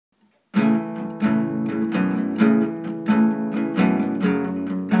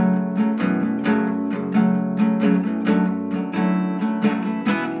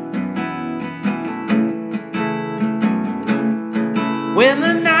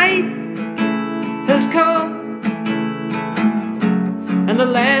night has come, and the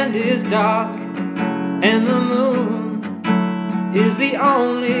land is dark, and the moon is the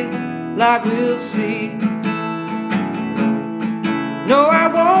only light we'll see. No, I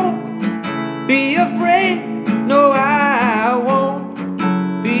won't be afraid. No, I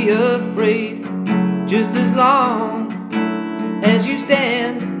won't be afraid. Just as long as you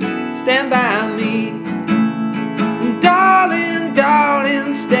stand by me. Darling,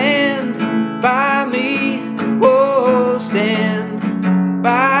 darling, stand by me. Oh, stand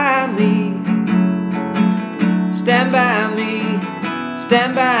by me. Stand by me.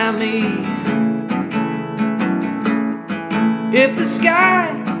 Stand by me. If the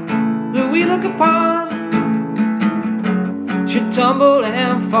sky that we look upon should tumble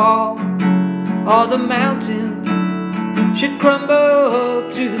and fall, or the mountain should crumble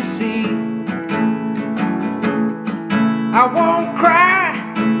to the sea, I won't cry,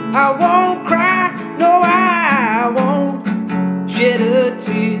 I won't cry, no, I won't shed a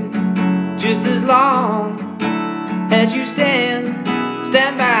tear. Just as long as you stand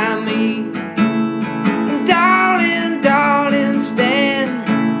by me. Darling, darling, stand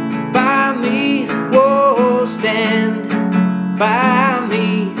by me. Whoa, stand by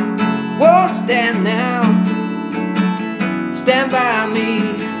me. Whoa, stand now. Stand by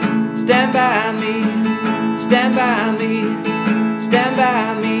me. Stand by me. Stand by me. Stand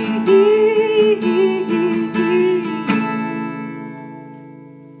by me.